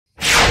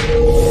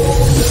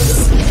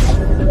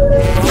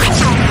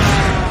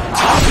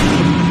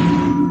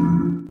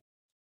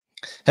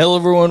Hello,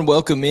 everyone.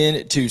 Welcome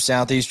in to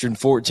Southeastern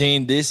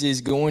 14. This is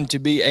going to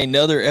be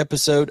another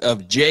episode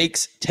of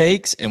Jake's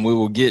Takes, and we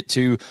will get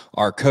to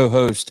our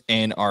co-host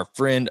and our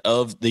friend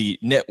of the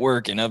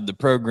network and of the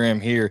program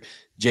here,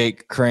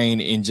 Jake Crain,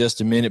 in just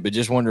a minute. But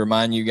just wanted to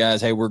remind you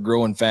guys, hey, we're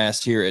growing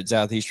fast here at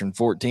Southeastern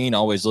 14.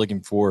 Always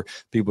looking for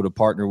people to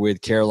partner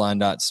with.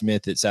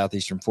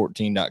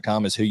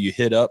 Caroline.smith@southeastern14.com is who you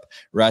hit up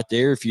right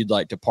there if you'd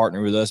like to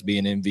partner with us, be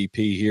an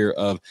MVP here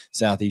of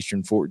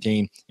Southeastern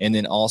 14. And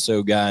then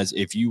also, guys,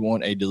 if you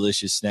want a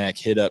delicious snack,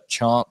 hit up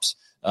Chomps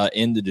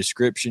in the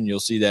description. You'll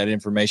see that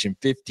information,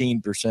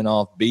 15%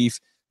 off beef,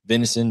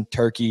 venison,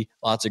 turkey,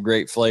 lots of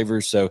great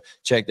flavors. So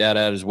check that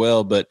out as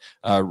well. But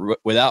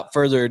without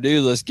further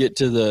ado, let's get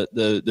to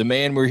the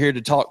man we're here to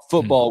talk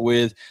football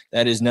with.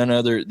 That is none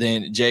other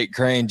than Jake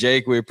Crain.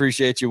 Jake, we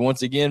appreciate you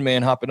once again,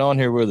 man, hopping on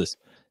here with us.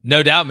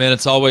 No doubt, man.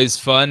 It's always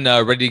fun.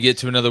 Ready to get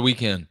to another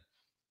weekend.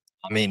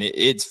 I mean,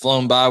 it's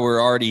flown by.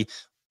 We're already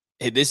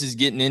this is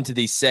getting into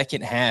the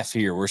second half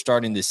here. We're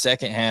starting the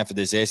second half of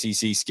this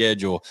SEC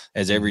schedule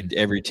as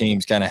every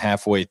team's kind of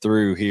halfway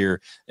through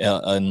here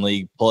in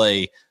league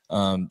play.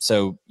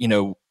 So, you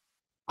know,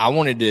 I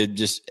wanted to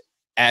just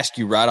ask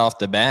you right off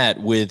the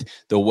bat, with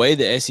the way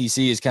the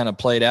SEC has kind of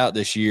played out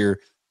this year,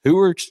 who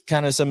are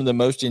kind of some of the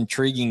most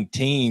intriguing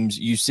teams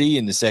you see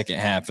in the second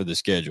half of the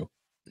schedule?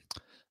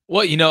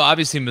 Well, you know,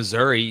 obviously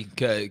Missouri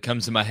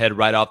comes to my head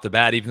right off the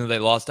bat, even though they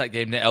lost that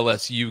game to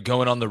LSU,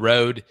 going on the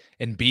road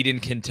and beating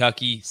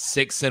Kentucky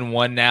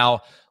 6-1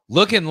 now.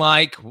 Looking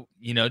like,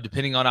 you know,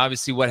 depending on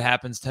obviously what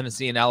happens,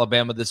 Tennessee and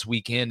Alabama this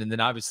weekend, and then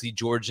obviously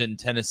Georgia and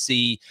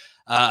Tennessee,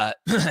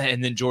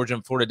 and then Georgia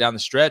and Florida down the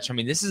stretch. I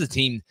mean, this is a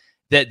team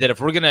that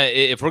if we're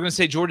gonna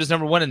say Georgia's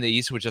number one in the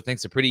East, which I think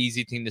is a pretty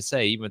easy thing to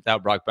say, even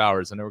without Brock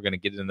Bowers. I know we're going to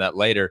get into that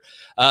later.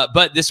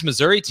 But this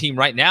Missouri team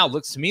right now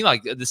looks to me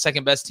like the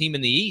second best team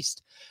in the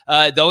East.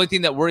 The only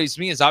thing that worries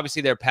me is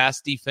obviously their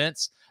pass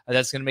defense.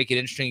 That's going to make it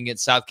interesting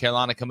against South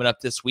Carolina coming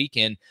up this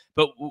weekend.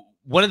 But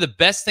one of the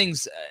best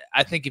things,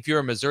 I think, if you're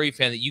a Missouri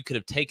fan, that you could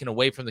have taken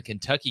away from the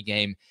Kentucky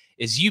game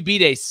is you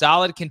beat a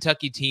solid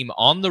Kentucky team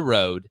on the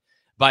road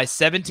by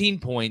 17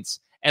 points,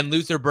 and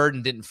Luther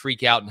Burden didn't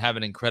freak out and have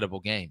an incredible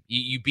game.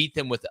 You beat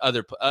them with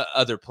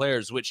other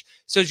players, which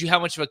shows you how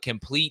much of a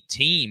complete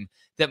team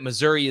that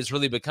Missouri is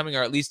really becoming,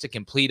 or at least a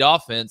complete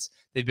offense.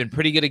 They've been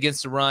pretty good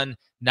against the run,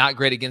 not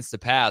great against the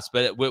pass,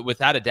 but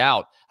without a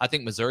doubt, I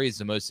think Missouri is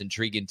the most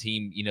intriguing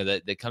team, you know,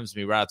 that comes to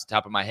me right off the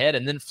top of my head.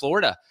 And then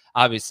Florida,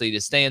 obviously,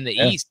 to stay in the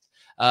East,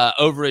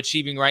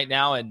 overachieving right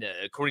now. And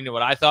according to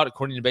what I thought,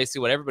 according to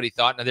basically what everybody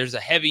thought, now there's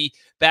a heavy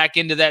back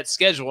into that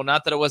schedule.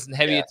 Not that it wasn't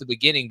heavy at the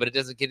beginning, but it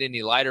doesn't get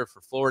any lighter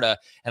for Florida.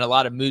 And a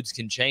lot of moods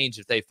can change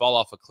if they fall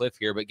off a cliff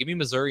here. But give me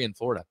Missouri and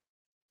Florida.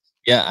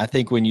 Yeah, I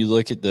think when you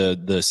look at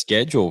the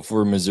schedule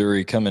for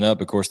Missouri coming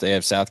up, of course, they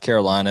have South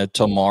Carolina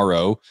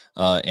tomorrow.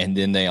 And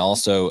then they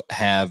also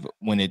have,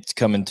 when it's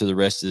coming to the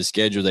rest of the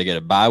schedule, they get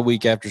a bye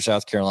week after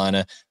South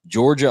Carolina,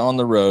 Georgia on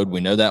the road. We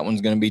know that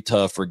one's going to be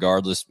tough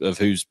regardless of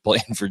who's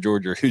playing for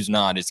Georgia or who's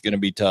not. It's going to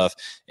be tough.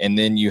 And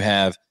then you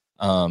have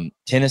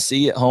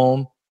Tennessee at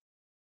home,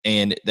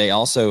 and they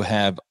also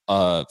have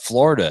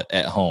Florida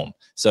at home.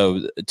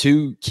 So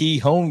two key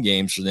home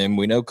games for them.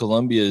 We know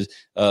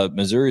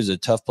Missouri is a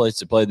tough place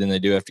to play. Then they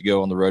do have to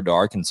go on the road to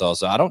Arkansas.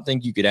 So I don't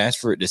think you could ask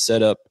for it to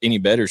set up any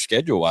better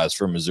schedule-wise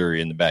for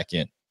Missouri in the back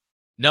end.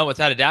 No,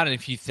 without a doubt. And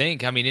if you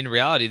think, I mean, in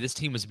reality, this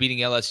team was beating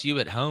LSU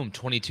at home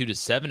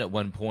 22-7 at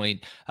one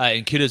point.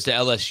 And kudos to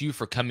LSU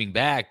for coming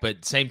back.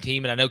 But same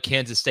team, and I know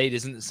Kansas State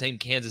isn't the same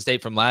Kansas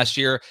State from last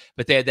year,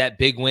 but they had that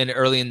big win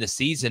early in the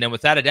season. And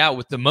without a doubt,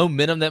 with the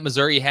momentum that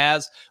Missouri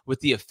has, with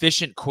the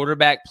efficient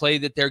quarterback play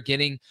that they're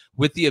getting,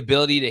 with the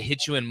ability to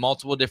hit you in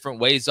multiple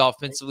different ways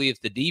offensively, if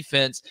the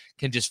defense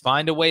can just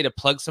find a way to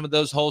plug some of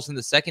those holes in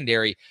the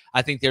secondary,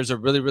 I think there's a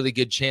really, really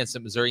good chance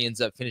that Missouri ends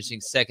up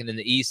finishing second in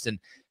the East. And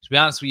to be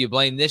honest with you,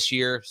 Blayne, this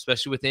year,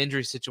 especially with the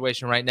injury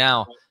situation right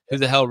now, who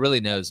the hell really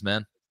knows,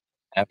 man?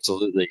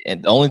 Absolutely.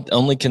 And the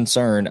only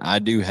concern I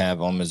do have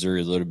on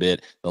Missouri a little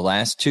bit, the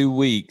last 2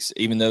 weeks,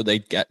 even though they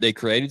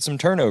created some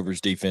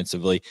turnovers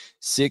defensively,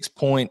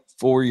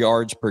 6.4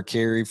 yards per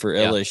carry for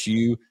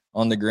LSU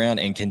on the ground,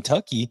 and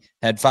Kentucky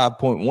had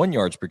 5.1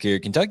 yards per carry.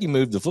 Kentucky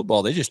moved the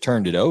football. They just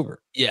turned it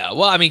over. Yeah,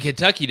 well, I mean,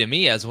 Kentucky, to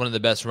me, has one of the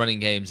best running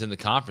games in the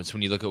conference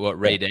when you look at what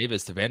Ray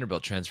Davis, the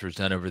Vanderbilt transfer, has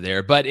done over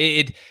there. But,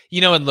 and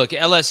look,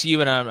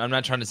 LSU, and I'm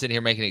not trying to sit here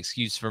and make an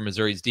excuse for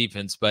Missouri's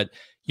defense, but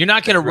you're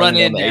not going to run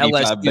into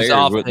LSU's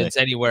offense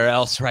anywhere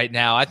else right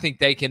now. I think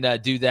they can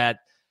do that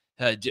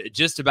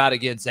just about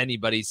against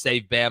anybody,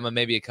 save Bama,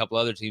 maybe a couple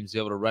other teams, be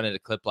able to run at a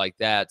clip like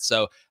that.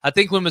 So I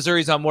think when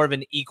Missouri's on more of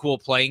an equal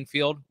playing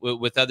field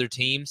with other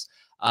teams,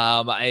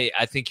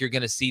 I think you're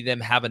going to see them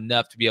have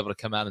enough to be able to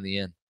come out in the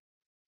end.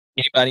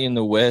 Anybody in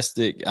the West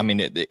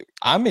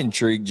I'm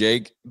intrigued,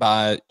 Jake,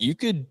 by you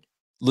could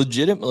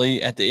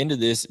legitimately at the end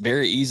of this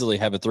very easily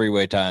have a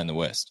three-way tie in the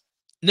West.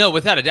 No,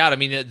 without a doubt. I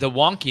mean, the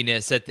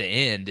wonkiness at the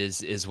end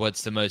is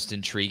what's the most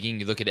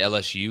intriguing. You look at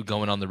LSU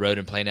going on the road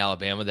and playing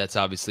Alabama. That's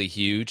obviously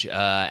huge.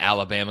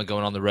 Alabama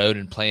going on the road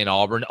and playing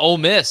Auburn. Ole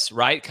Miss,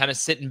 right? Kind of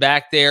sitting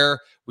back there.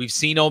 We've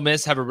seen Ole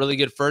Miss have a really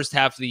good first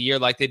half of the year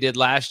like they did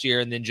last year,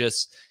 and then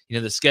just,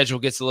 the schedule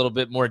gets a little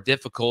bit more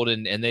difficult,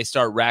 and they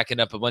start racking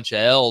up a bunch of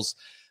L's.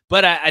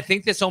 But I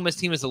think this Ole Miss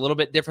team is a little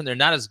bit different. They're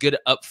not as good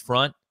up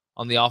front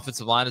on the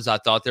offensive line as I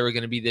thought they were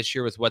going to be this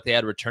year with what they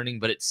had returning,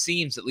 but it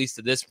seems, at least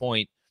to this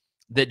point,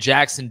 that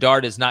Jackson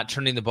Dart is not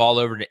turning the ball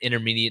over to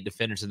intermediate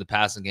defenders in the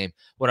passing game.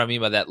 What I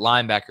mean by that,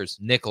 linebackers,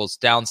 nickels,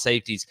 down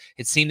safeties.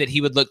 It seemed that he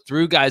would look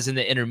through guys in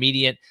the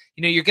intermediate.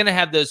 You're going to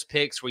have those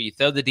picks where you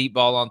throw the deep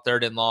ball on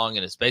 3rd and long,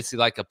 and it's basically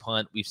like a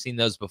punt. We've seen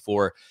those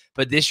before.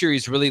 But this year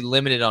he's really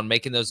limited on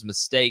making those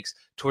mistakes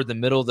toward the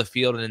middle of the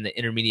field and in the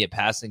intermediate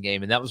passing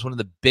game. And that was one of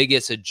the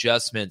biggest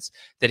adjustments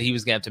that he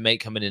was going to have to make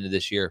coming into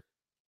this year.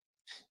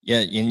 Yeah,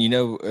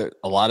 and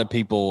a lot of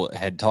people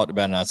had talked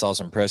about, and I saw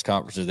some press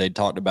conferences, they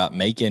talked about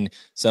making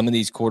some of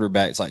these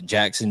quarterbacks like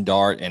Jackson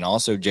Dart and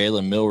also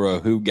Jalen Milroe,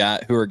 who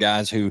are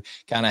guys who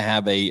kind of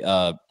have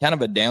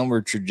a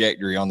downward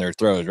trajectory on their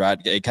throws, right?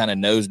 It kind of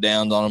nose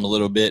downs on them a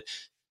little bit,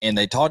 and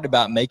they talked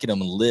about making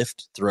them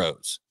lift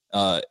throws.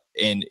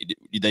 And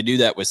they do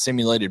that with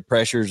simulated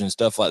pressures and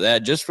stuff like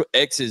that. Just for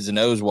X's and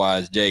O's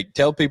wise, Jake,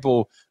 tell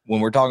people when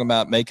we're talking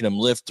about making them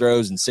lift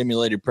throws and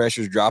simulated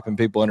pressures, dropping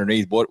people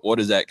underneath, what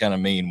does that kind of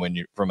mean when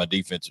you're from a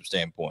defensive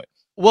standpoint?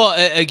 Well,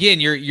 again,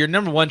 you're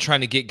number one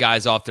trying to get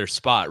guys off their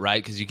spot,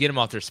 right? Because you get them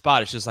off their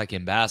spot, it's just like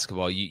in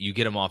basketball. You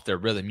get them off their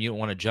rhythm. You don't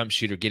want a jump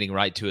shooter getting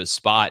right to his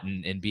spot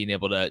and being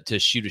able to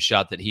shoot a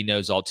shot that he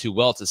knows all too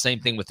well. It's the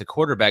same thing with the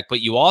quarterback, but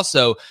you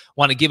also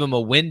want to give him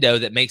a window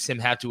that makes him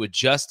have to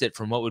adjust it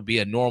from what would be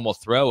a normal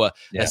throw, a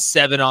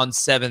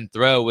 7-on-7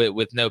 throw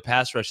with no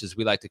pass rush, as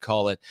we like to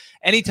call it.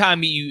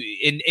 Anytime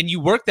you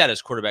work that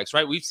as quarterbacks,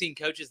 right? We've seen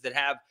coaches that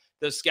have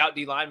those scout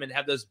D linemen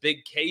have those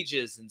big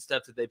cages and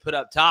stuff that they put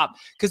up top,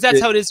 because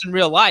that's how it is in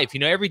real life.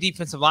 Every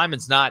defensive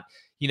lineman's not,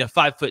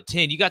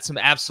 5'10". You got some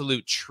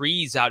absolute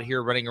trees out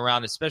here running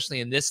around, especially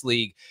in this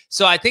league.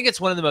 So I think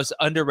it's one of the most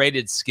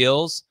underrated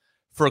skills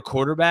for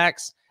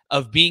quarterbacks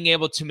of being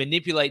able to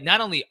manipulate not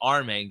only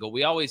arm angle.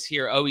 We always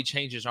hear, he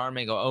changes arm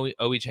angle,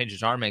 he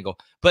changes arm angle,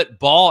 but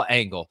ball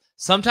angle.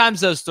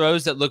 Sometimes those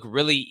throws that look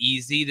really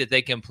easy that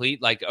they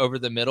complete, like over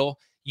the middle,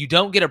 you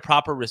don't get a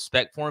proper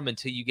respect for them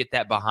until you get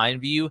that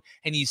behind view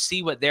and you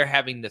see what they're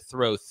having to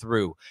throw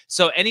through.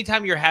 So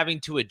anytime you're having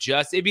to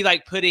adjust, it'd be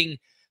like putting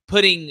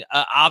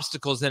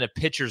obstacles in a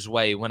pitcher's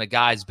way when a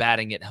guy's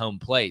batting at home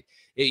plate.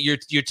 You're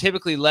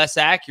typically less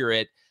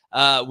accurate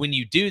when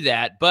you do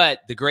that, but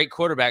the great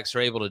quarterbacks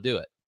are able to do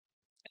it.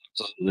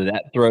 So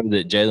that throw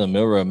that Jalen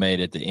Milroe made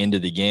at the end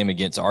of the game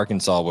against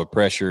Arkansas with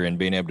pressure and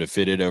being able to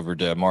fit it over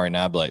to Amari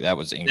Niblack, that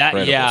was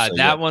incredible.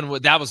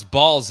 That was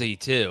ballsy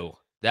too.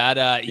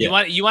 You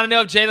want to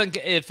know if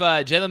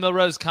Jalen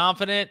Milroe is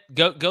confident?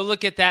 Go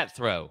look at that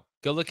throw.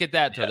 Go look at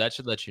that throw. That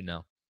should let you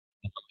know.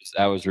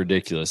 That was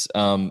ridiculous.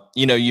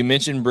 You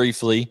mentioned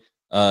briefly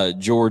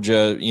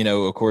Georgia.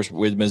 Of course,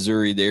 with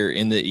Missouri there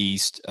in the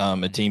East,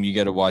 a team you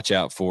got to watch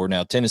out for.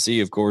 Now Tennessee,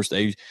 of course,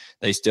 they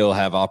still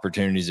have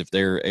opportunities if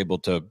they're able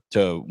to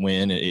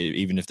win,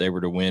 even if they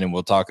were to win. And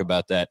we'll talk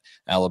about that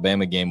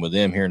Alabama game with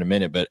them here in a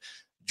minute. But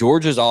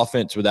Georgia's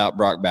offense without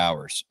Brock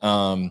Bowers.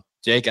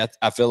 Jake,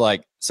 I feel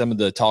like some of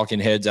the talking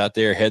heads out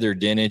there, Heather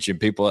Dinich and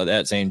people like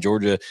that, saying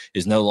Georgia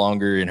is no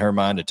longer, in her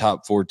mind, a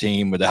top 4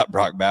 team without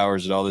Brock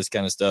Bowers and all this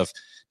kind of stuff.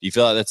 Do you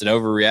feel like that's an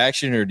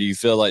overreaction, or do you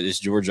feel like this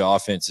Georgia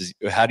offense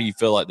how do you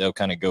feel like they'll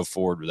kind of go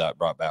forward without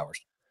Brock Bowers?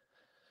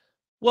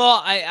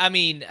 Well, I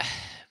mean,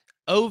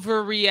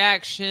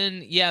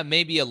 overreaction, yeah,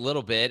 maybe a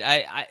little bit.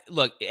 I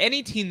look,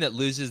 any team that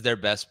loses their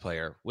best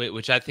player,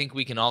 which I think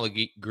we can all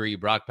agree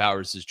Brock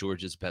Bowers is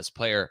Georgia's best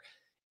player,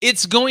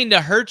 it's going to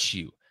hurt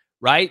you.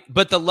 Right.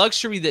 But the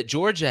luxury that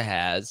Georgia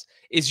has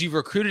is you've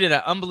recruited at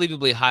an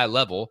unbelievably high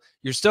level.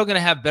 You're still going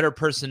to have better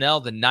personnel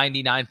than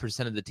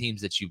 99% of the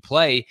teams that you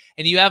play.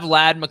 And you have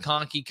Ladd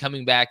McConkey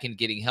coming back and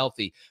getting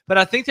healthy. But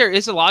I think there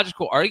is a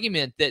logical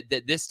argument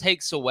that this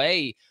takes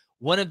away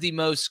one of the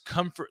most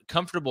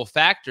comfortable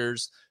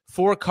factors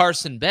for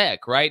Carson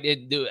Beck. Right.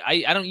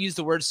 I don't use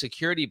the word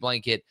security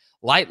blanket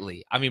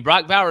lightly. I mean,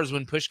 Brock Bowers,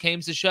 when push came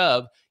to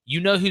shove, you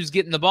know who's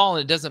getting the ball,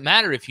 and it doesn't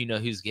matter if you know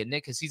who's getting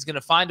it because he's going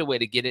to find a way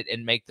to get it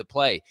and make the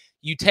play.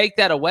 You take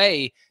that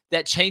away,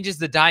 that changes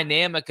the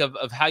dynamic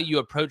of how you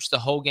approach the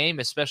whole game,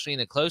 especially in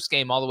a close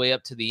game all the way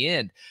up to the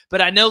end. But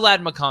I know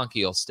Ladd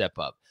McConkey will step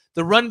up.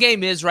 The run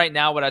game is right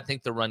now what I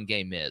think the run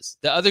game is.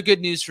 The other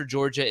good news for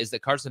Georgia is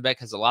that Carson Beck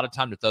has a lot of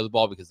time to throw the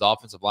ball because the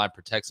offensive line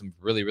protects him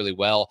really, really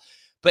well.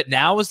 But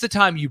now is the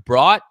time you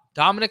brought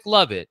Dominic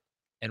Lovett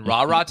and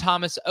Ra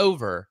Thomas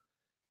over.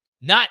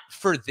 Not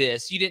for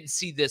this. You didn't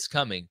see this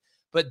coming.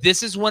 But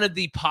this is one of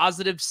the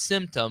positive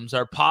symptoms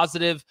or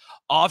positive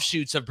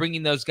offshoots of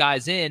bringing those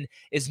guys in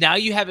is now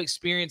you have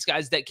experienced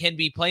guys that can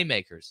be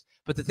playmakers.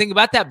 But the thing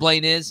about that,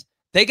 Blayne, is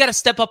they got to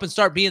step up and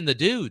start being the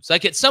dudes.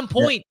 Like at some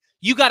point,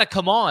 You got to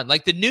come on.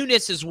 Like, the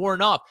newness is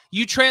worn off.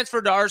 You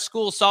transferred to our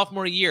school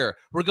sophomore year.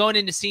 We're going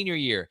into senior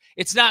year.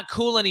 It's not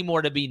cool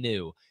anymore to be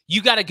new.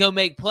 You got to go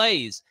make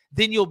plays.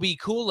 Then you'll be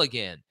cool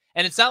again.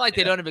 And it's not like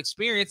they don't have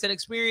experience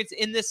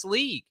in this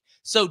league.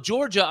 So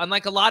Georgia,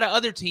 unlike a lot of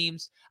other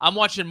teams, I'm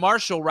watching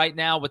Marshall right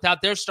now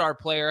without their star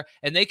player,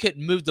 and they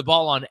couldn't move the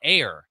ball on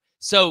air.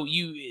 So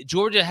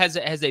Georgia has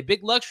a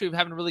big luxury of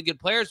having really good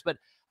players, but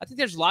I think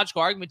there's a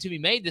logical argument to be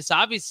made. This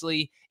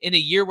obviously in a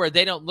year where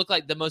they don't look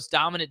like the most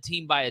dominant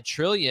team by a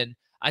trillion.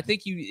 I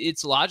think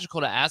it's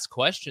logical to ask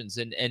questions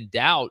and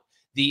doubt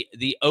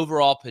the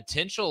overall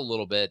potential a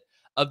little bit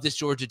of this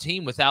Georgia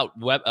team without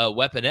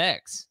Weapon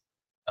X.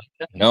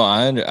 No,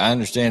 I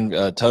understand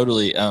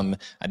totally. I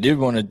did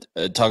want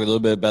to talk a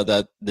little bit about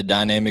the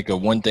dynamic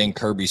of one thing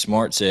Kirby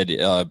Smart said.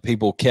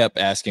 People kept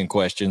asking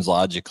questions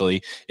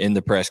logically in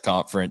the press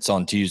conference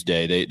on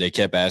Tuesday. They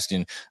kept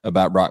asking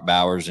about Brock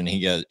Bowers, and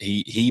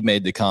he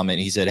made the comment.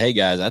 He said, "Hey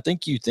guys, I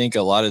think you think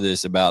a lot of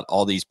this about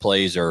all these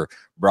plays are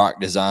Brock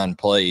designed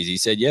plays." He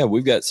said, "Yeah,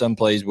 we've got some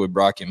plays with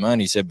Brock in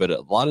mind." He said, "But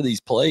a lot of these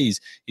plays,"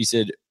 he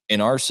said,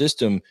 "in our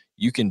system,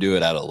 you can do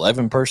it at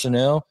 11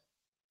 personnel."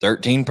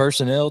 13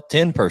 personnel,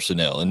 10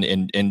 personnel,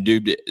 and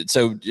do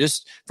so.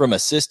 Just from a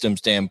system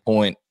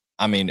standpoint,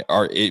 I mean,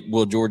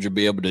 will Georgia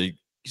be able to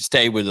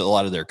stay with a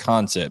lot of their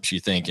concepts, you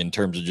think, in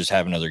terms of just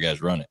having other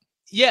guys run it?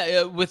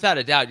 Yeah, without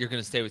a doubt, you're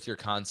going to stay with your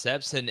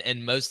concepts,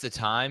 and most of the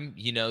time,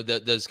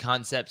 those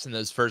concepts and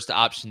those first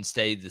options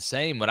stay the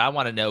same. What I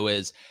want to know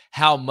is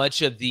how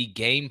much of the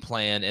game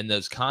plan and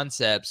those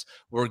concepts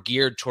were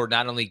geared toward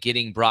not only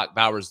getting Brock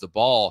Bowers the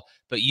ball,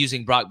 but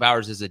using Brock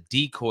Bowers as a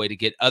decoy to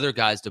get other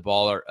guys the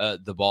ball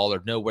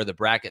or know where the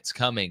bracket's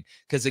coming.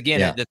 Because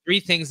again, the three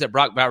things that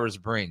Brock Bowers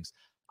brings,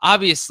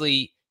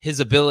 obviously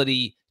his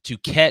ability to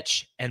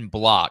catch and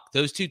block,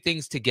 those two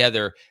things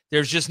together,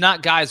 there's just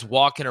not guys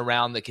walking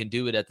around that can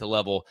do it at the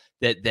level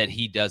that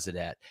he does it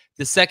at.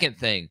 The second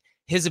thing,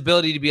 his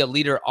ability to be a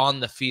leader on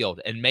the field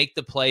and make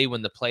the play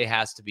when the play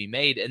has to be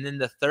made. And then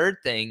the third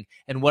thing,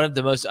 and one of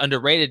the most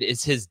underrated,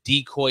 is his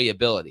decoy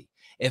ability.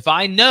 If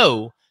I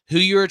know who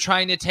you're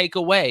trying to take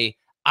away,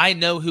 I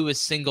know who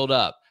is singled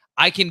up.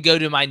 I can go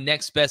to my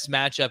next best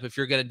matchup if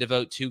you're going to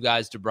devote two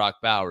guys to Brock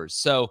Bowers.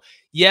 So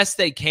yes,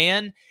 they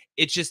can.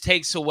 It just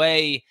takes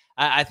away,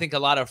 I think, a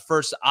lot of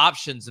first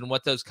options and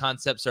what those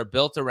concepts are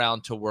built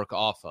around to work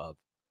off of.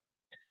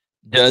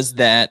 Does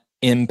that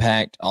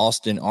impact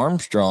Austin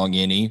Armstrong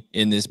any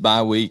in this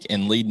bye week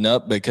and leading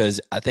up? Because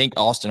I think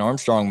Austin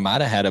Armstrong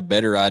might have had a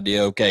better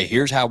idea. Okay,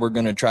 here's how we're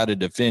going to try to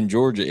defend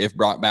Georgia if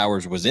Brock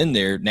Bowers was in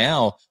there.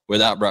 Now,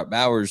 without Brock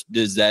Bowers,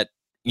 does that,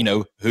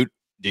 who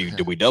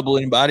do we double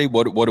anybody?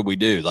 What do we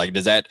do? Like,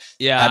 does that?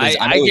 Yeah,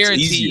 I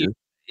guarantee you.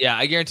 Yeah,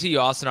 I guarantee you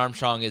Austin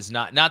Armstrong is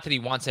not that he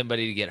wants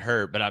anybody to get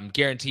hurt, but I'm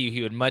guarantee you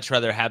he would much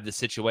rather have the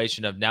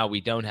situation of now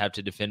we don't have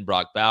to defend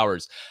Brock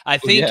Bowers. I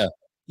think,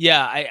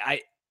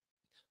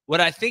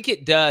 what I think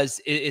it does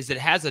is it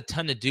has a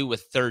ton to do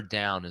with third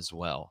down as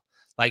well,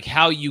 like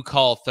how you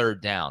call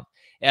third down.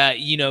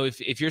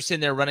 If you're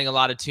sitting there running a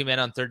lot of two-man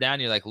on third down,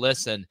 you're like,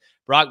 listen,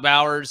 Brock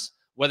Bowers,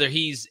 whether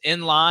he's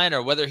in line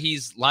or whether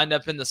he's lined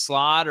up in the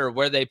slot or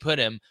where they put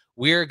him,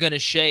 we're going to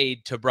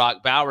shade to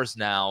Brock Bowers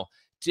now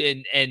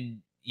and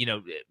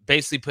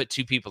basically put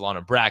two people on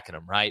him, bracket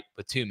them, right?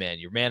 With two men,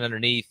 your man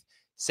underneath.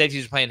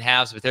 Safeties are playing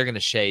halves, but they're going to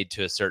shade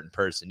to a certain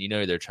person.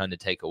 They're trying to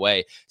take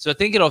away. So I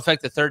think it'll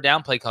affect the third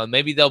down play call.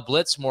 Maybe they'll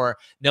blitz more,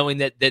 knowing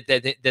that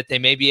they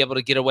may be able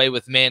to get away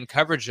with man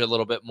coverage a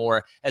little bit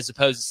more, as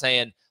opposed to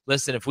saying,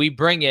 listen, if we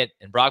bring it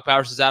and Brock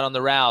Bowers is out on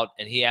the route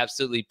and he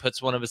absolutely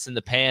puts one of us in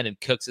the pan and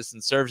cooks us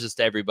and serves us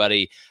to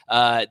everybody,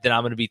 then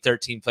I'm going to be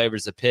 13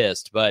 flavors of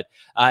pissed. But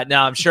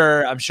now I'm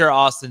sure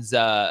Austin's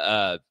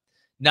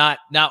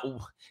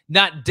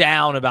not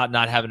down about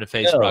not having to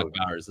face Brock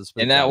Bowers.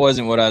 And that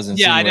wasn't what I was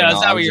insinuating. Yeah, I know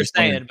that's not what you're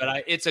saying,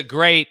 but it's a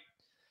great,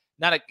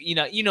 you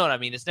know what I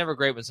mean. It's never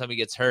great when somebody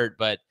gets hurt,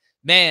 but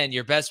man,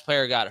 your best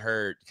player got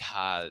hurt.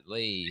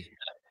 Golly.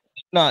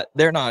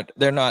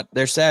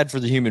 They're sad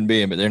for the human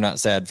being, but they're not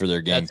sad for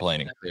their game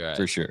planning. Exactly right.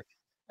 For sure.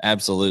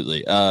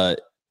 Absolutely.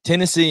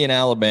 Tennessee and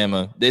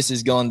Alabama, this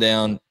has gone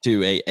down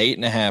to a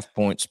 8.5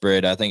 point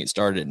spread. I think it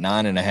started at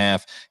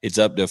 9.5. It's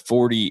up to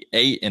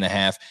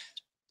 48.5.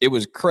 It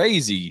was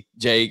crazy,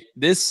 Jake.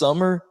 This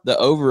summer, the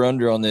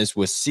over-under on this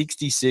was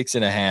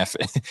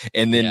 66.5,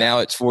 and then now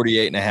it's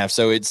 48.5.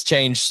 So it's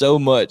changed so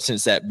much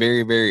since that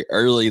very, very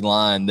early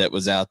line that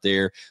was out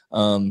there.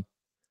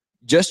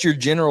 Just your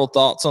general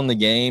thoughts on the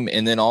game,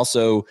 and then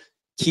also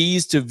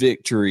keys to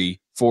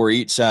victory for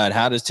each side.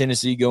 How does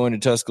Tennessee go into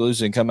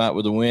Tuscaloosa and come out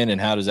with a win,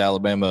 and how does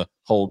Alabama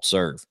hold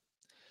serve?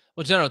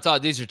 Well, general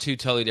thought, these are two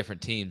totally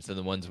different teams than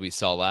the ones we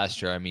saw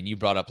last year. I mean, you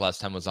brought up last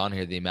time I was on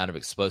here the amount of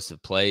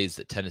explosive plays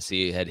that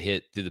Tennessee had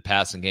hit through the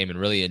passing game and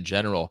really in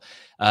general.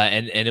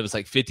 And it was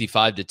like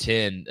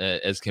 55-10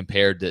 as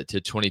compared to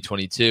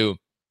 2022.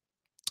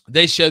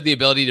 They showed the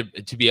ability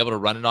to be able to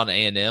run it on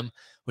A&M,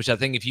 which I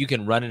think if you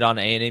can run it on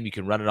A&M, you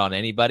can run it on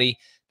anybody.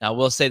 Now,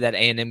 we'll say that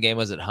A&M game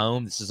was at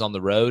home. This is on the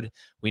road.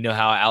 We know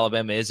how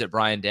Alabama is at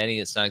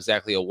Bryant-Denny. It's not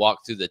exactly a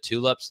walk through the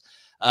tulips.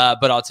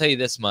 But I'll tell you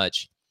this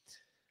much.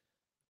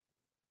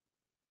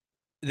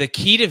 The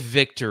key to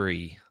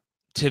victory,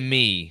 to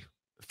me,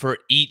 for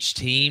each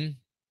team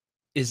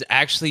is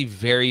actually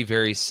very,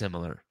 very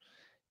similar.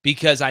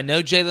 Because I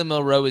know Jalen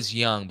Milroe is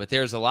young, but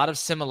there's a lot of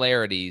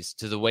similarities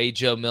to the way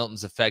Joe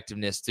Milton's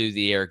effectiveness through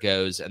the air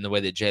goes and the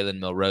way that Jalen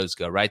Milroe's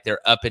go, right?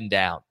 They're up and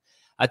down.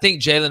 I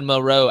think Jalen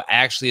Milroe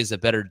actually is a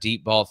better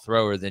deep ball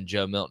thrower than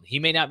Joe Milton. He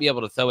may not be able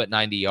to throw it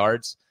 90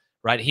 yards,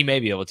 right? He may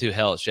be able to.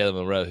 Hell, it's Jalen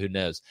Milroe. Who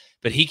knows?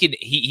 But he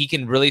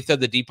can really throw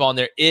the deep ball.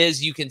 And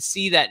you can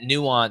see that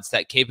nuance,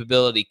 that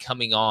capability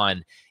coming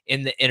on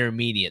in the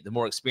intermediate. The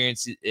more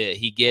experience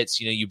he gets,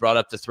 you brought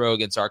up the throw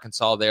against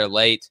Arkansas there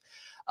late.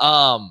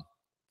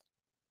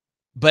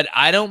 But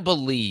I don't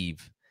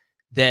believe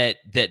that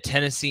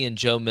Tennessee and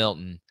Joe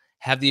Milton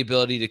have the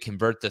ability to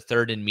convert the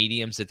third and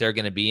mediums that they're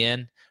going to be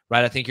in,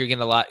 right? I think you're going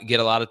to get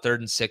a lot of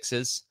third and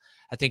sixes.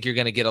 I think you're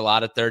going to get a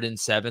lot of third and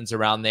sevens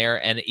around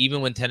there. And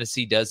even when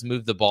Tennessee does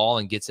move the ball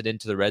and gets it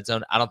into the red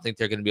zone, I don't think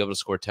they're going to be able to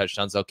score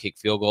touchdowns. They'll kick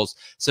field goals.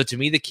 So to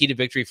me, the key to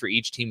victory for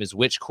each team is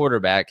which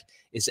quarterback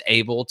is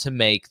able to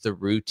make the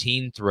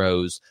routine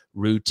throws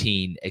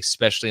routine,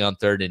 especially on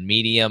third and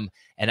medium.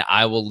 And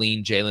I will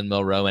lean Jalen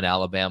Milroe in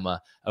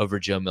Alabama over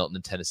Joe Milton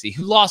in Tennessee,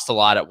 who lost a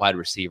lot at wide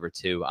receiver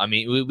too. I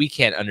mean, we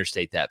can't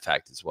understate that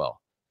fact as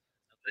well.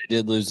 They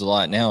did lose a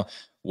lot. Now,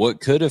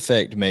 what could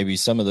affect maybe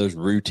some of those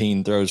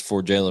routine throws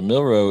for Jalen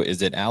Milroe is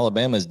that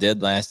Alabama's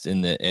dead last in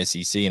the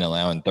SEC in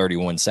allowing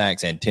 31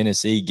 sacks, and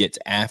Tennessee gets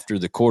after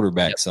the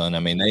quarterback, son. I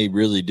mean, they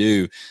really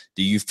do.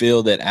 Do you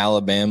feel that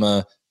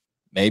Alabama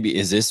maybe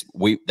is this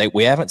we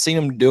haven't seen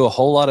them do a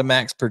whole lot of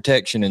max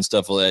protection and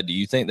stuff like that? Do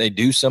you think they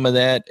do some of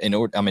that in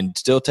order? I mean,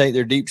 still take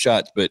their deep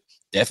shots, but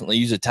definitely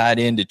use a tight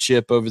end to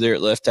chip over there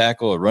at left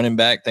tackle, a running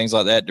back, things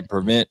like that to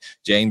prevent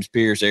James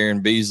Pierce,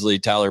 Aaron Beasley,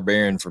 Tyler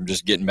Barron from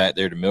just getting back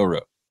there to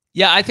Milroe.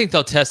 Yeah, I think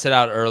they'll test it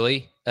out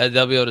early.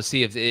 They'll be able to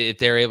see if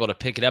they're able to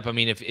pick it up. I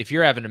mean, if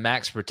you're having to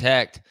max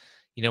protect,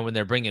 when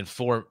they're bringing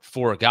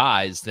four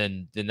guys,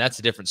 then that's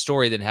a different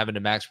story than having to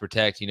max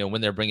protect.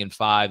 When they're bringing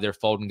five, they're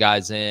folding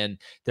guys in,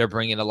 they're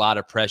bringing a lot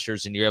of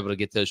pressures, and you're able to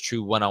get those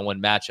true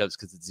one-on-one matchups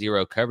because it's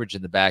zero coverage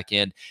in the back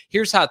end.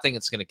 Here's how I think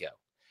it's going to go.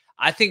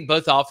 I think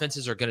both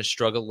offenses are going to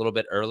struggle a little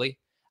bit early.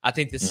 I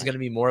think this is going to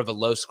be more of a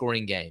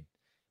low-scoring game.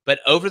 But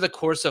over the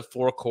course of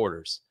 4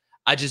 quarters,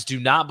 I just do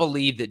not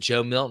believe that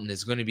Joe Milton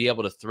is going to be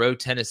able to throw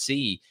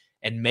Tennessee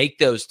and make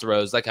those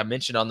throws, like I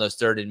mentioned, on those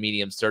third and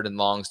mediums, third and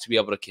longs, to be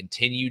able to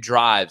continue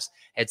drives.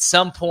 At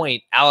some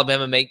point,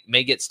 Alabama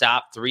may get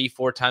stopped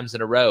 3-4 times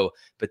in a row,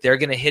 but they're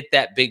going to hit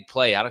that big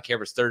play. I don't care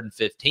if it's 3rd and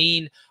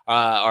 15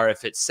 or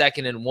if it's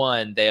 2nd and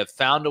 1. They have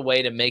found a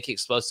way to make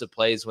explosive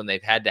plays when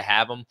they've had to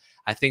have them.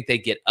 I think they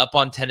get up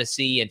on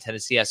Tennessee, and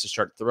Tennessee has to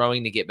start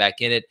throwing to get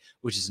back in it,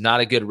 which is not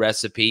a good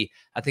recipe.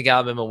 I think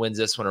Alabama wins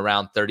this one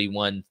around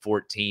 31-14,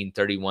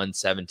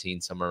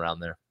 31-17, somewhere around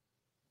there.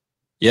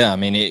 Yeah, I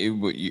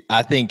mean,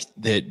 I think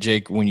that,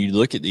 Jake, when you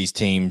look at these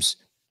teams,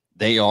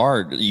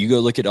 you go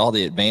look at all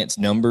the advanced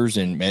numbers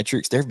and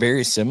metrics, they're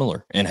very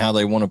similar in how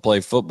they want to play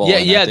football.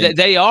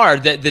 They are.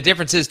 The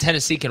difference is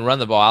Tennessee can run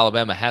the ball.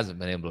 Alabama hasn't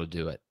been able to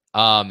do it.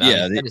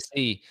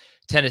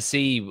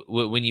 Tennessee,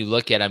 when you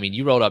look at,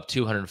 you rolled up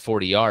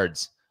 240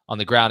 yards on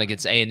the ground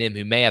against A&M,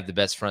 who may have the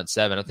best front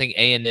seven. I think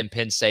A&M,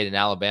 Penn State, and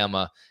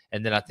Alabama,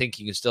 and then I think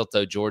you can still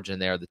throw Georgia in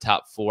there, the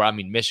top 4.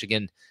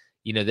 Michigan,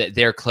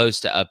 they're close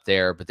to up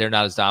there, but they're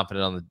not as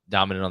dominant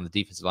on the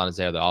defensive line as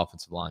they are the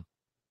offensive line.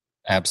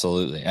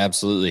 Absolutely.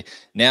 Absolutely.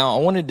 Now,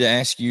 I wanted to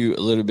ask you a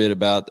little bit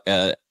about,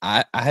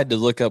 I had to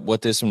look up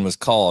what this one was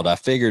called. I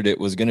figured it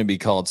was going to be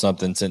called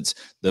something since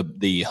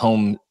the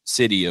home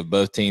city of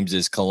both teams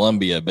is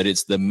Columbia, but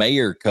it's the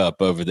Mayor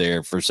Cup over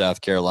there for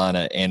South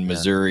Carolina and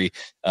Missouri.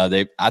 I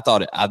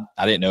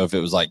didn't know if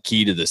it was like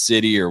key to the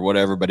city or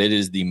whatever, but it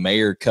is the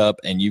Mayor Cup,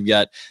 and you've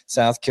got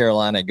South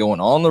Carolina going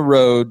on the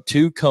road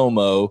to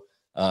Como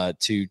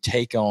to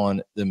take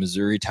on the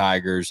Missouri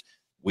Tigers.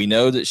 We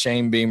know that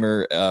Shane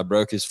Beamer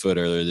broke his foot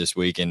earlier this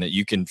week, and that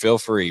you can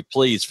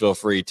please feel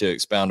free to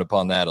expound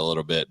upon that a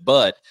little bit.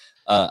 But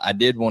I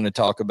did want to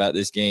talk about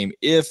this game.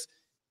 If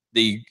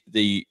the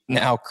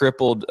now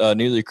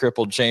newly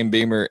crippled Shane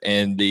Beamer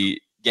and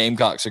the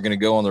Gamecocks are going to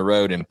go on the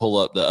road and pull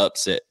off the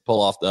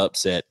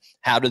upset,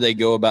 how do they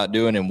go about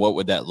doing, and what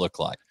would that look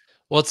like?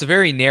 Well, it's a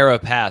very narrow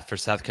path for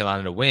South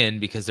Carolina to win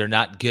because they're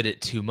not good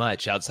at too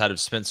much outside of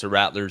Spencer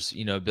Rattler's,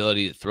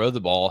 ability to throw the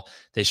ball.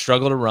 They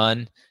struggle to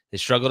run. They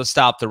struggle to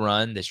stop the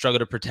run. They struggle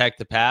to protect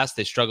the pass.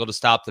 They struggle to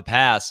stop the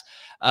pass.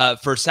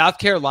 For South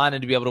Carolina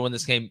to be able to win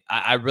this game,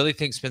 I really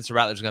think Spencer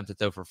Rattler's going to have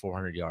to throw for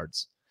 400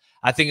 yards.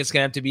 I think it's going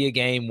to have to be a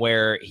game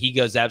where he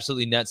goes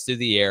absolutely nuts through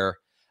the air.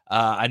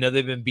 I know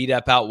they've been beat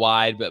up out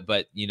wide,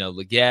 but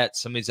Leggett,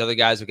 some of these other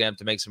guys are going to have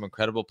to make some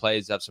incredible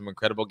plays, have some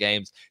incredible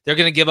games. They're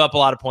going to give up a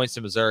lot of points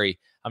to Missouri.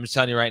 I'm just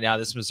telling you right now,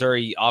 this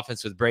Missouri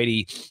offense with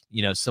Brady,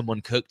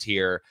 someone cooked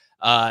here,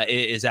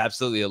 is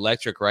absolutely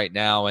electric right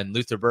now. And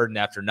Luther Burden,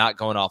 after not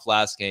going off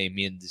last game,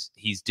 means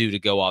he's due to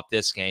go off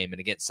this game.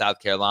 And against South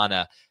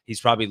Carolina,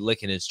 he's probably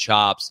licking his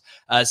chops.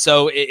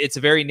 So it's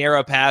a very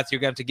narrow path. You're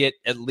going to have to get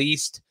at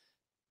least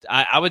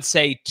I would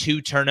say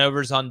 2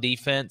 turnovers on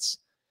defense,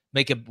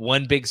 make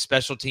one big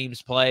special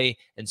teams play,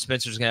 and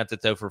Spencer's going to have to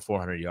throw for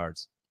 400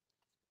 yards.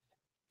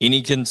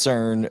 Any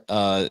concern?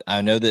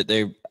 I know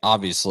that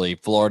obviously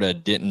Florida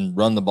didn't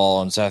run the ball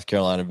on South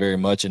Carolina very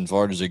much, and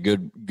Florida's a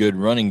good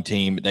running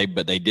team.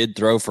 But they did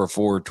throw for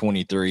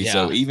 423. Yeah.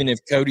 So even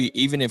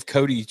if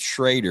Cody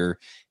Schrader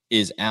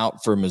is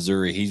out for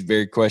Missouri, he's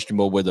very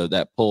questionable with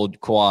that pulled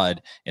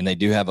quad, and they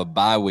do have a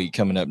bye week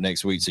coming up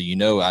next week. So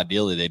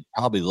ideally they'd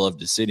probably love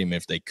to sit him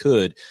if they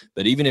could.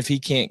 But even if he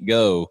can't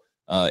go,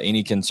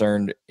 any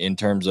concern in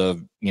terms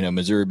of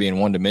Missouri being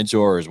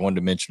one-dimensional, or is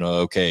one-dimensional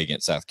okay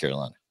against South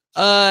Carolina?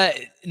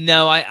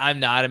 No, I'm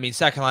not. I mean,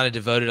 South Carolina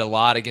devoted a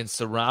lot against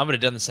the run. I would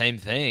have done the same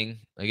thing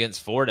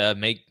against Florida,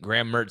 make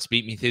Graham Mertz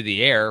beat me through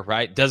the air,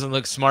 right? Doesn't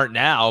look smart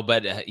now,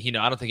 but, I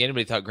don't think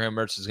anybody thought Graham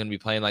Mertz was going to be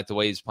playing like the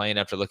way he's playing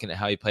after looking at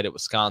how he played at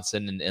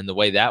Wisconsin and the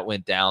way that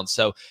went down.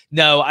 So,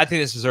 no, I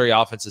think this Missouri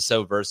offense is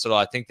so versatile.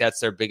 I think that's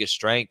their biggest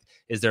strength,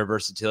 is their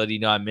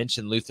versatility. I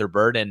mentioned Luther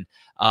Burden,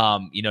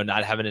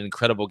 not having an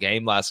incredible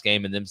game last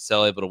game and them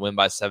still able to win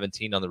by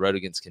 17 on the road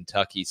against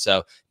Kentucky.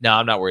 So, no,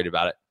 I'm not worried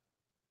about it.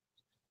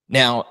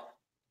 Now,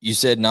 you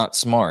said not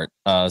smart.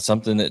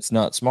 Something that's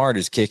not smart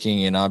is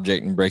kicking an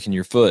object and breaking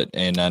your foot.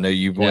 And I know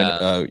you've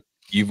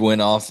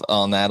went off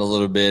on that a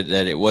little bit,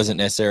 that it wasn't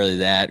necessarily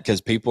that, because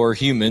people are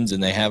humans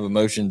and they have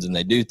emotions and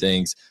they do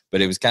things.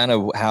 But it was kind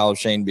of how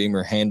Shane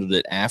Beamer handled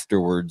it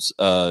afterwards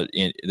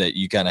that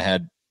you kind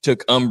of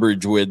took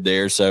umbrage with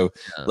there. So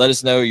let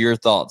us know your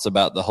thoughts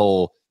about the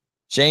whole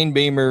Shane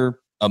Beamer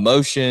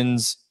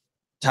emotions,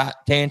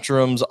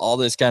 tantrums, all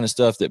this kind of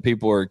stuff that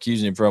people are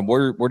accusing him from.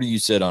 Where do you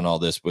sit on all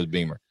this with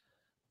Beamer?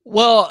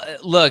 Well,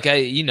 look,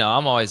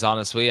 I'm always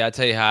honest with you. I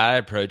tell you how I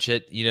approach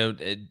it.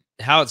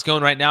 How it's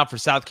going right now for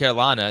South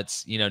Carolina,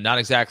 it's, not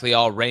exactly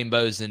all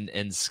rainbows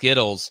and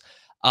Skittles.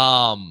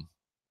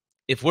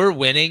 If we're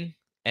winning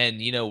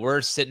and,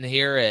 we're sitting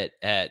here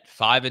at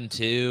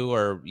 5-2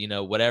 or,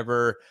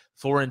 whatever,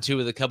 4-2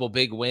 with a couple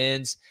big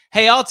wins.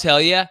 Hey, I'll tell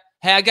you,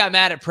 I got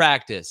mad at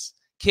practice,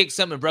 kicked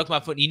something and broke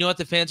my foot. You know what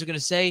the fans are going to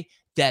say?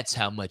 That's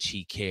how much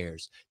he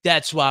cares.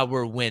 That's why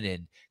we're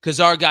winning, because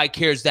our guy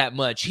cares that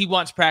much. He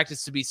wants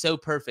practice to be so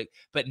perfect.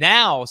 But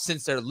now,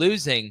 since they're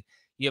losing,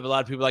 you have a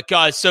lot of people like,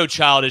 God, it's so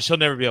childish. He'll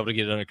never be able to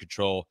get it under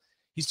control.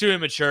 He's too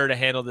immature to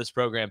handle this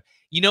program.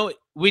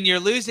 When you're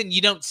losing, you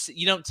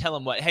don't tell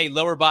him what, hey,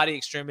 lower body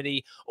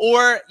extremity,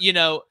 or,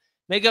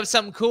 make up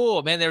something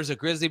cool. Man, there was a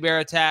grizzly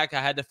bear attack.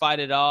 I had to fight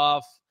it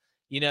off.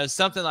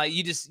 Something like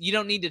you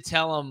don't need to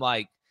tell him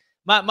like,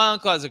 My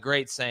uncle has a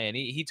great saying.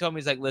 He told me,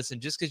 he's like, listen,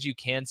 just because you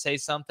can say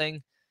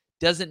something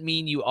doesn't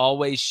mean you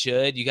always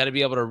should. You got to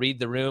be able to read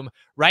the room.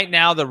 Right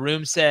now, the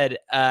room said,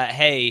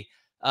 hey,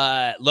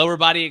 lower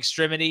body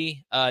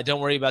extremity. Don't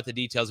worry about the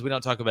details. We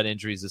don't talk about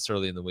injuries this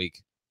early in the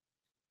week.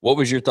 What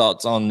was your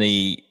thoughts on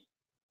the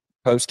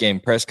post-game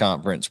press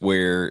conference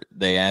where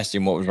they asked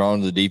him what was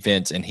wrong with the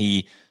defense, and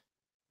he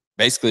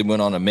basically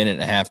went on a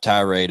 1.5-minute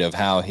tirade of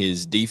how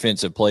his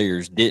defensive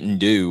players didn't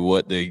do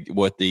what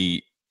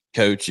the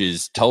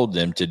coaches told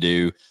them to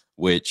do,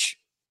 which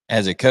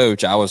as a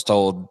coach, I was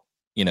told,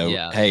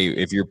 hey,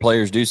 if your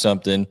players do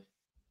something,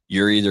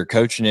 you're either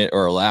coaching it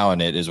or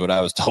allowing it, is what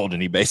I was told.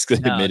 And he basically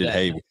admitted,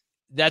 hey,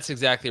 that's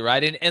exactly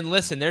right. And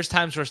listen, there's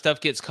times where stuff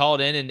gets called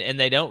in and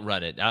they don't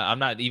run it. I'm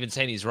not even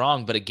saying he's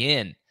wrong, but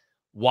again,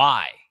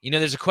 why?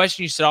 There's a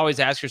question you should always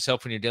ask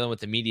yourself when you're dealing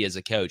with the media as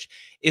a coach.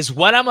 Is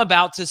what I'm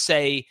about to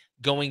say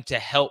going to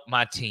help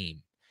my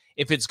team?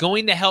 If it's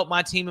going to help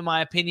my team, in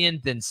my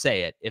opinion, then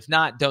say it. If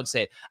not, don't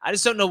say it. I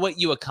just don't know what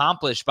you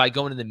accomplish by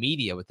going to the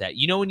media with that.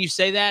 When you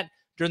say that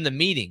during the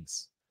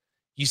meetings,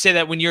 you say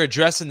that when you're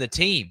addressing the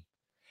team.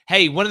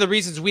 Hey, one of the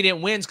reasons we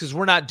didn't win is because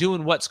we're not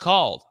doing what's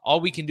called. All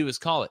we can do is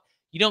call it.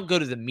 You don't go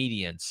to the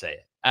media and say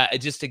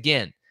it. Just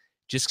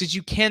because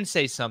you can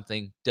say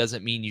something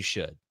doesn't mean you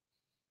should.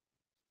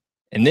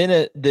 And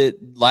then the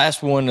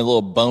last one, a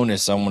little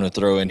bonus I want to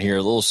throw in here,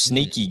 a little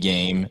sneaky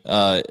game.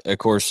 Of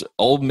course,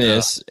 Ole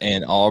Miss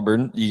and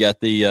Auburn. You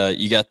got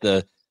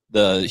the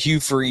Hugh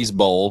Freeze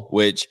Bowl,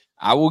 which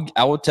I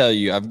will tell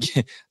you,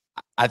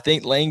 I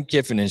think Lane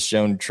Kiffin has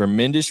shown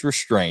tremendous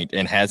restraint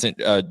and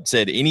hasn't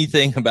said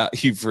anything about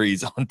Hugh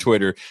Freeze on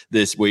Twitter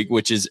this week,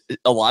 which is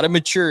a lot of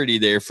maturity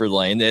there for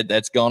Lane.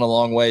 That's gone a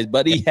long way,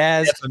 but he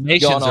has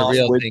defamation's a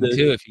real thing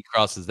too. If he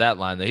crosses that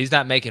line, though, he's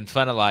not making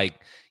fun of like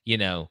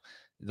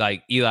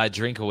Eli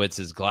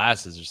Drinkowitz's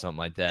glasses or something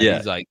like that.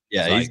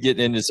 Yeah, he's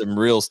getting into some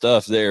real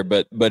stuff there.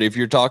 But if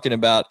you're talking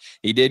about,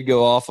 he did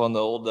go off on the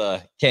old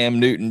Cam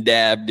Newton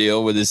dab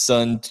deal with his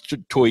son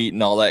tweet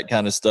and all that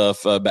kind of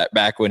stuff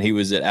back when he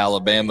was at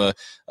Alabama,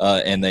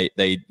 and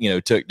they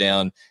took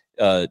down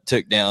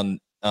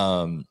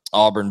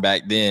Auburn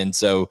back then.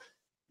 So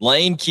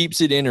Lane keeps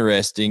it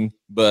interesting,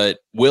 but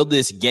will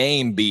this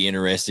game be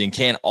interesting?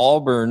 Can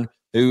Auburn,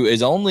 who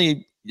is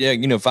only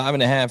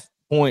 5.5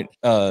 point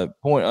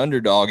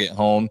underdog at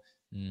home,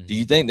 do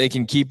you think they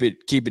can keep it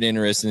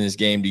interesting in this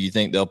game? Do you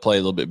think they'll play a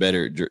little bit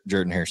better at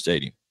Jordan-Hare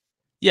Stadium?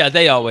 Yeah,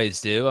 they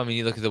always do. I mean,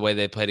 you look at the way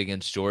they played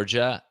against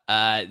Georgia.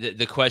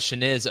 The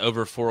question is,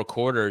 over 4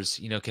 quarters,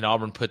 can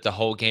Auburn put the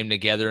whole game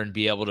together and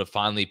be able to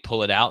finally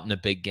pull it out in a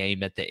big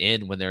game at the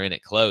end when they're in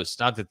it close?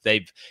 Not that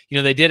they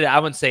did it. I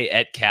wouldn't say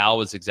at Cal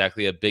was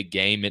exactly a big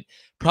game. It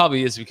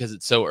probably is because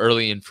it's so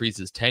early in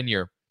Freeze's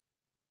tenure.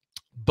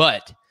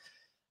 But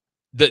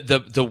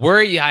the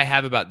worry I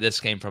have about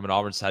this game from an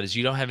Auburn side is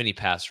you don't have any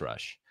pass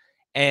rush,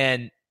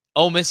 and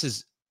Ole Miss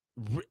is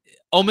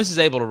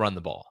able to run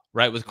the ball,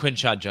 right, with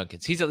Quinshon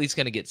Judkins. He's at least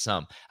going to get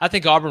some. I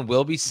think Auburn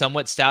will be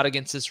somewhat stout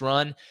against this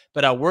run,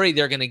 but I worry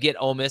they're going to get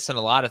Ole Miss on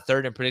a lot of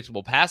third and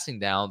predictable passing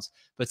downs.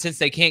 But since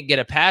they can't get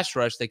a pass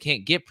rush, they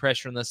can't get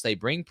pressure unless they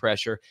bring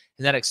pressure,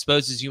 and that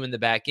exposes you in the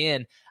back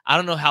end. I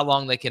don't know how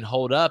long they can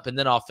hold up. And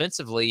then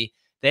offensively,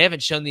 they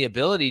haven't shown the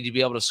ability to be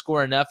able to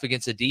score enough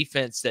against a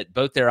defense that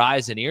both their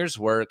eyes and ears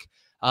work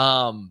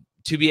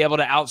to be able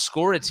to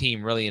outscore a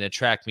team really in a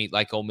track meet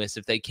like Ole Miss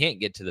if they can't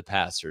get to the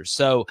passers.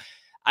 So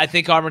I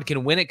think Auburn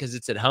can win it because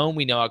it's at home.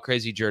 We know how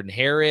crazy Jordan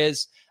Hare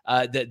is.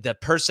 The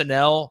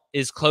personnel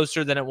is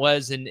closer than it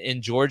was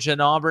in Georgia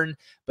and Auburn,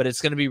 but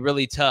it's going to be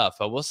really tough.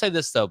 I will say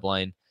this, though,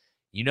 Blayne.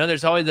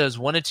 There's always those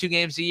 1 or 2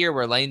 games a year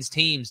where Lane's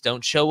teams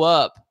don't show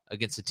up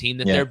against a team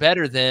that they're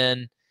better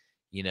than.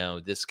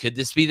 Could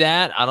this be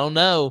that? I don't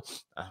know.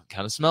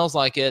 Kind of smells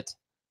like it.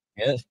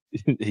 Yeah.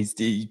 He's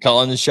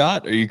calling the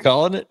shot. Are you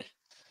calling it?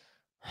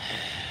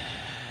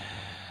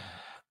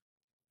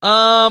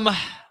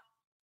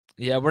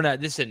 Yeah, we're not.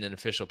 This isn't an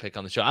official pick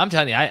on the show. I'm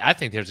telling you, I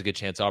think there's a good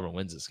chance Auburn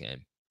wins this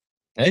game.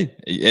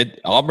 Hey,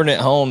 Auburn at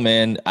home,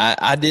 man.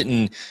 I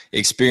didn't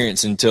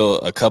experience until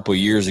a couple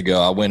years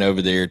ago. I went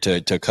over there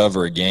to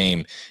cover a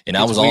game, and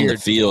I was on the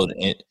field.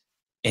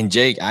 And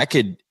Jake, I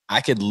could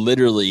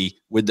literally,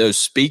 with those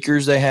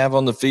speakers they have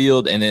on the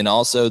field, and then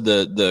also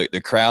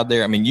the crowd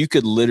there. I mean, you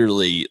could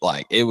literally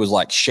it was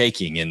like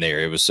shaking in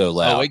there. It was so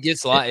loud. Oh, it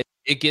gets live.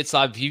 It gets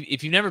live.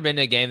 If you've never been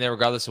to a game there,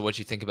 regardless of what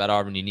you think about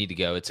Auburn, you need to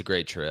go. It's a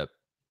great trip.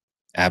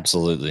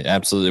 Absolutely.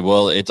 Absolutely.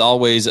 Well, it's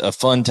always a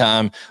fun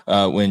time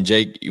when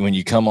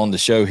you come on the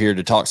show here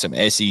to talk some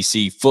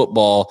SEC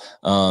football.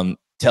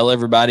 Tell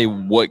everybody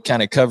what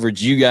kind of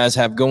coverage you guys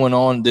have going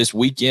on this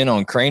weekend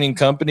on Crain and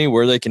Company,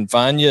 where they can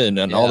find you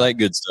and all that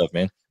good stuff,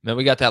 man. Man,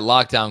 we got that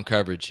lockdown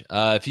coverage.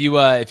 If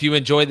you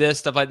enjoy this,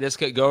 stuff like this,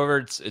 go over.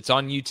 It's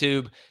on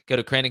YouTube. Go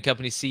to Crain and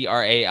Company,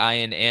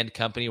 CRAIN and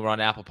Company. We're on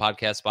Apple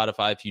Podcasts,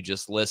 Spotify. If you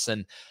just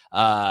listen,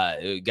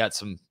 we got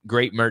some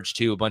great merch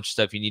too. A bunch of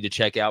stuff you need to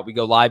check out. We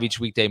go live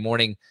each weekday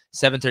morning,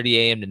 7:30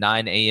 a.m. to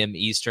 9 a.m.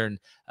 Eastern,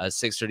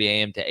 6:30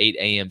 a.m. to 8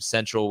 a.m.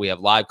 Central. We have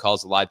live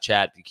calls, a live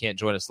chat. If you can't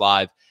join us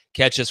live,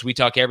 catch us. We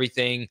talk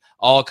everything,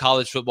 all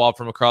college football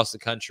from across the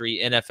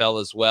country,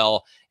 NFL as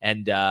well,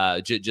 and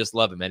just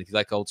love it, man. If you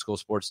like old school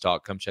sports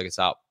talk, come check us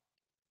out.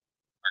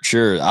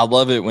 Sure, I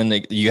love it when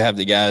you have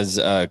the guys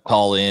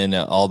call in,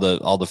 all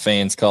the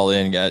fans call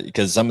in,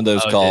 because some of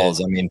those calls,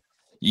 dude. I mean,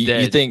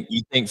 you think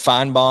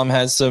Feinbaum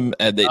has some?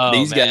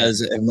 These guys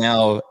have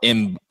now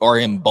are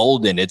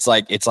emboldened. It's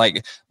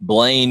like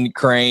Blayne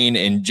Crain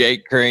and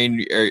Jake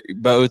Crain are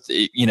both,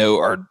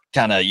 are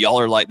kind of, y'all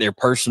are like their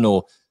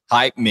personal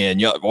hype men.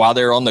 While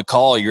they're on the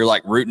call, you're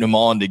like rooting them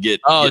on to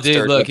get. Oh,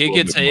 dude, look,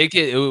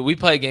 we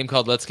play a game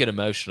called Let's Get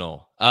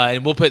Emotional,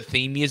 and we'll put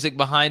theme music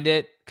behind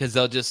it because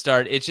they'll just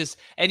start. It's just,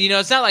 and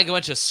it's not like a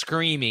bunch of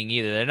screaming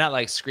either. They're not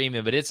like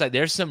screaming, but it's like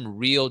there's some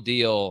real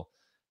deal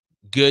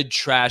good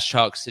trash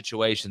talk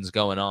situations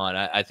going on.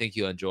 I think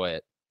you'll enjoy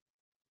it.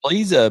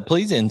 Please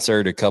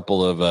insert a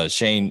couple of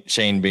Shane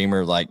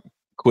Beamer like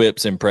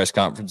quips and press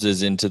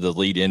conferences into the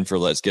lead in for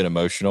Let's Get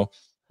Emotional.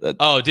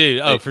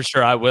 For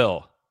sure I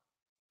will.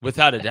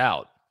 Without a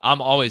doubt.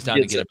 I'm always down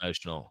to get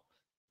emotional,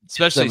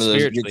 especially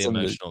spiritually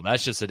emotional.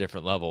 That's just a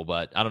different level,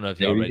 but I don't know if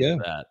you're ready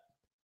for that.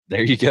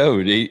 There you go.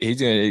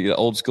 He's going to get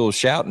old school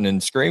shouting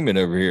and screaming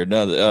over here.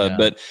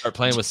 But start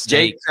playing with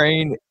Jake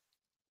Crain.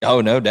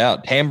 Oh, no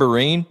doubt.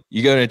 Tambourine.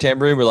 You go to a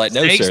tambourine. We're like,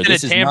 no, Snakes sir.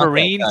 This is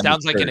tambourine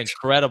sounds like an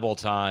incredible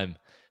time.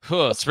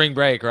 Spring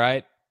break,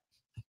 right?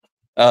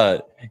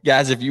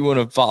 Guys, if you want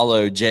to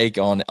follow Jake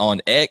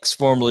on X,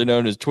 formerly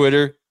known as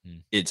Twitter,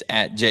 it's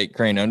at Jake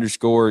Crain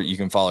 _. You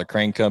can follow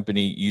Crain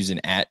Company using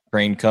at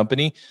Crain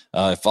Company.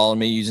 Follow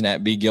me using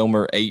at B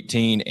Gilmer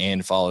 18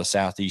 and follow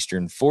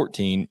Southeastern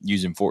 14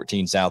 using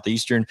 14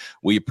 Southeastern.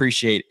 We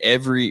appreciate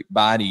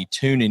everybody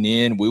tuning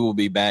in. We will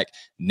be back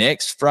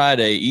next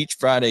Friday, each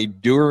Friday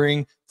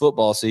during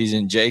football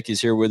season. Jake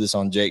is here with us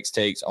on Jake's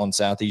Takes on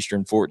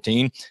Southeastern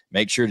 14.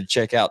 Make sure to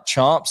check out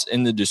Chomps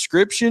in the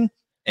description.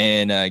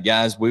 And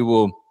guys, we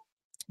will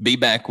be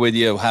back with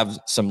you. We'll have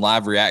some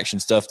live reaction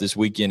stuff this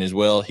weekend as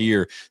well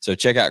here. So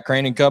check out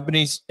Crain and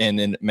Companies, and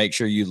then make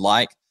sure you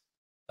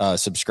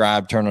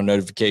subscribe, turn on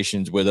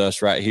notifications with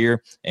us right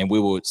here. And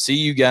we will see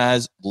you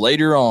guys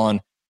later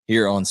on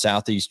here on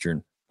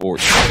Southeastern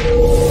 14.